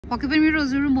पक्कै पनि मेरो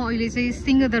हजुर म अहिले चाहिँ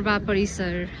सिंहदरबार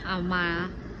परिसरमा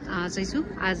चाहिँ छु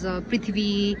एज अ पृथ्वी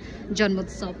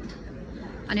जन्मोत्सव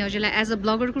अनि हजुरलाई एज अ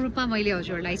ब्लगरको रूपमा मैले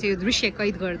हजुरलाई चाहिँ यो दृश्य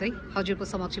कैद गर्दै हजुरको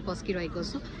समक्ष पस्किरहेको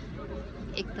छु।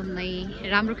 एकदमै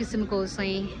राम्रो किसिमको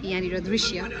चाहिँ यहाँनिर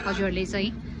दृश्य हजुरहरूले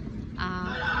चाहिँ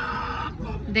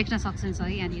देख्न सक्नुहुन्छ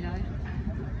है। यहाँनिर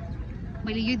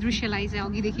मैले यो दृश्यलाई चाहिँ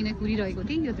अघिदेखि नै कुरिरहेको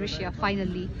थिएँ। यो दृश्य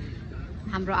फाइनल्ली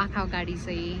हाम्रो आँखा अगाडि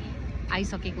चाहिँ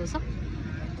आइसकेको छ।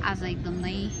 आज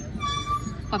एकदमै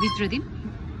पवित्र दिन,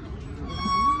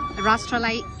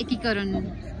 राष्ट्रलाई एकीकरण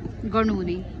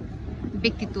गर्नुहुने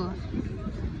व्यक्तित्व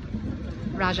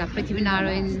राजा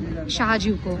पृथ्वीनारायण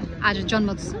शाहज्यूको आज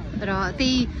जन्मोत्सव र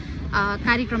त्यही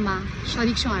कार्यक्रममा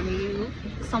शरीक छौँ हामी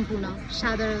सम्पूर्ण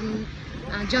साधारण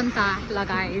जनता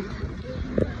लगायत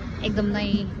एकदमै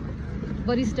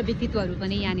वरिष्ठ व्यक्तित्वहरू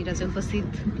पनि यहाँनिर चाहिँ उपस्थित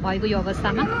भएको यो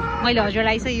अवस्थामा मैले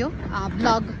हजुरलाई चाहिँ यो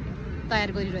ब्लग तयार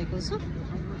गरिरहेको छु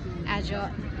एज अ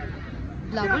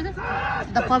ब्लगर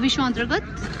द पविश अन्तर्गत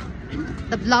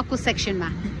द ब्लगको सेक्सनमा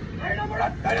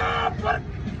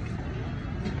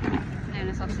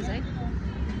हेर्न सक्छु है।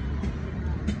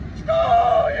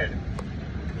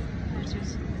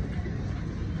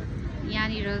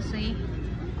 यहाँनिर चाहिँ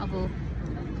अब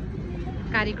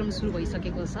कार्यक्रम सुरु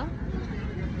भइसकेको छ।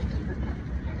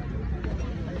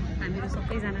 हामीहरू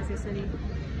सबैजना चाहिँ यसरी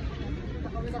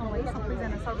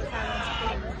सबैजना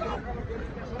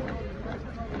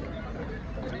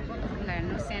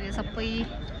हेर्नुहोस् यहाँनिर सबै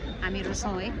हामीहरू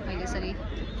छौँ है। अहिले यसरी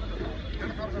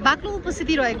बाक्लो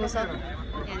उपस्थिति रहेको छ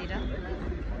यहाँनिर।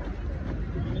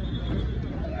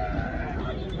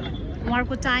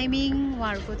 उहाँहरूको टाइमिङ,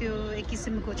 उहाँहरूको त्यो एक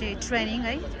किसिमको चाहिँ ट्रेनिङ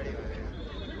है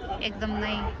एकदम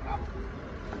नै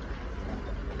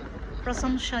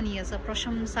प्रशंसनीय छ,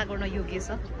 प्रशंसा गर्न योग्य छ।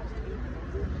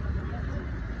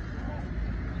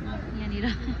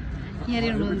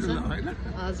 यहाँनिर हुनुहुन्छ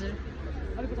हजुर।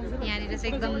 यहाँनिर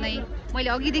चाहिँ एकदम नै मैले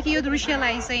अघिदेखि यो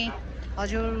दृश्यलाई चाहिँ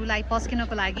हजुरलाई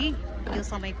पस्किनको लागि यो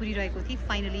समय कुरिरहेको थिएँ।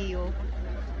 फाइनली यो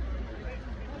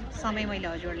समय मैले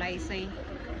हजुरलाई चाहिँ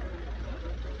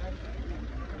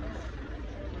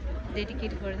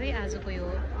डेडिकेट गर्दै आजको यो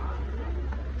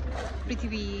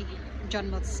पृथ्वी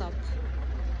जन्मोत्सवको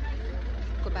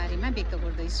बारेमा व्यक्त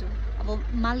गर्दैछु। अब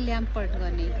माल्यार्पण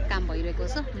गर्ने काम भइरहेको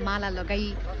छ, माला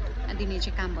लगाइदिने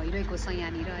चाहिँ काम भइरहेको छ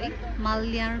यहाँनिर है।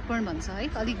 माल्यार्पण भन्छ है,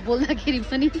 अलिक बोल्दाखेरि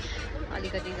पनि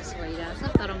अलिकति जस्तो भइरहेछ,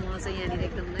 तर म चाहिँ यहाँनिर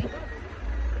एकदमै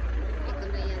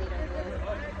यहाँनिर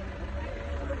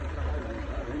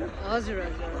हजुर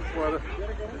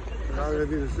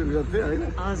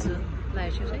हजुर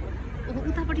लाग्यो है।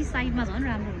 उतापट्टि साइडमा झन्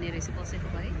राम्रो हुने रहेछ बसेको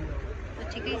भए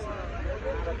ठिकै छ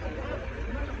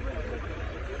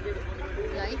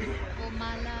है।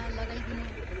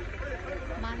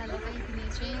 माला लगाइदिने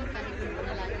चाहिँ कार्यक्रम हुन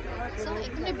लागेको छ।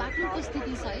 एकदमै बाक्लो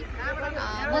उपस्थिति छ है।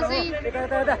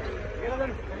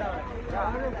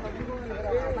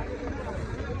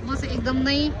 म चाहिँ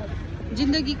एकदमै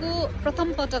जिन्दगीको प्रथम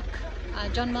पटक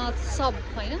जन्मोत्सव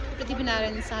होइन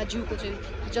पृथ्वीनारायण शाहज्यूको चाहिँ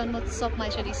जन्मोत्सवमा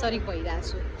यसरी सरिक भइरहेको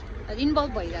छु,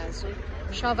 इन्भल्भ भइरहेको छु,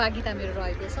 सहभागिता मेरो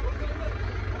रहेको छ।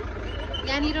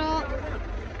 यहाँनिर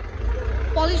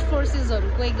पुलिस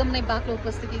फोर्सेसहरूको एकदमै बाक्लो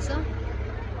उपस्थिति छ।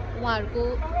 उहाँहरूको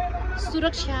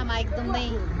सुरक्षामा एकदमै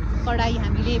कडाई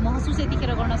हामीले महसुस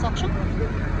यतिखेर गर्न सक्छौँ।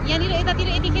 यहाँनिर यतातिर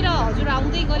यतिखेर हजुर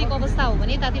आउँदै गरेको अवस्था हो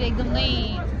भने यतातिर एकदमै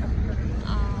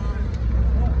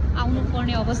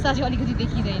आउनुपर्ने अवस्था चाहिँ अलिकति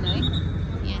देखिँदैन है।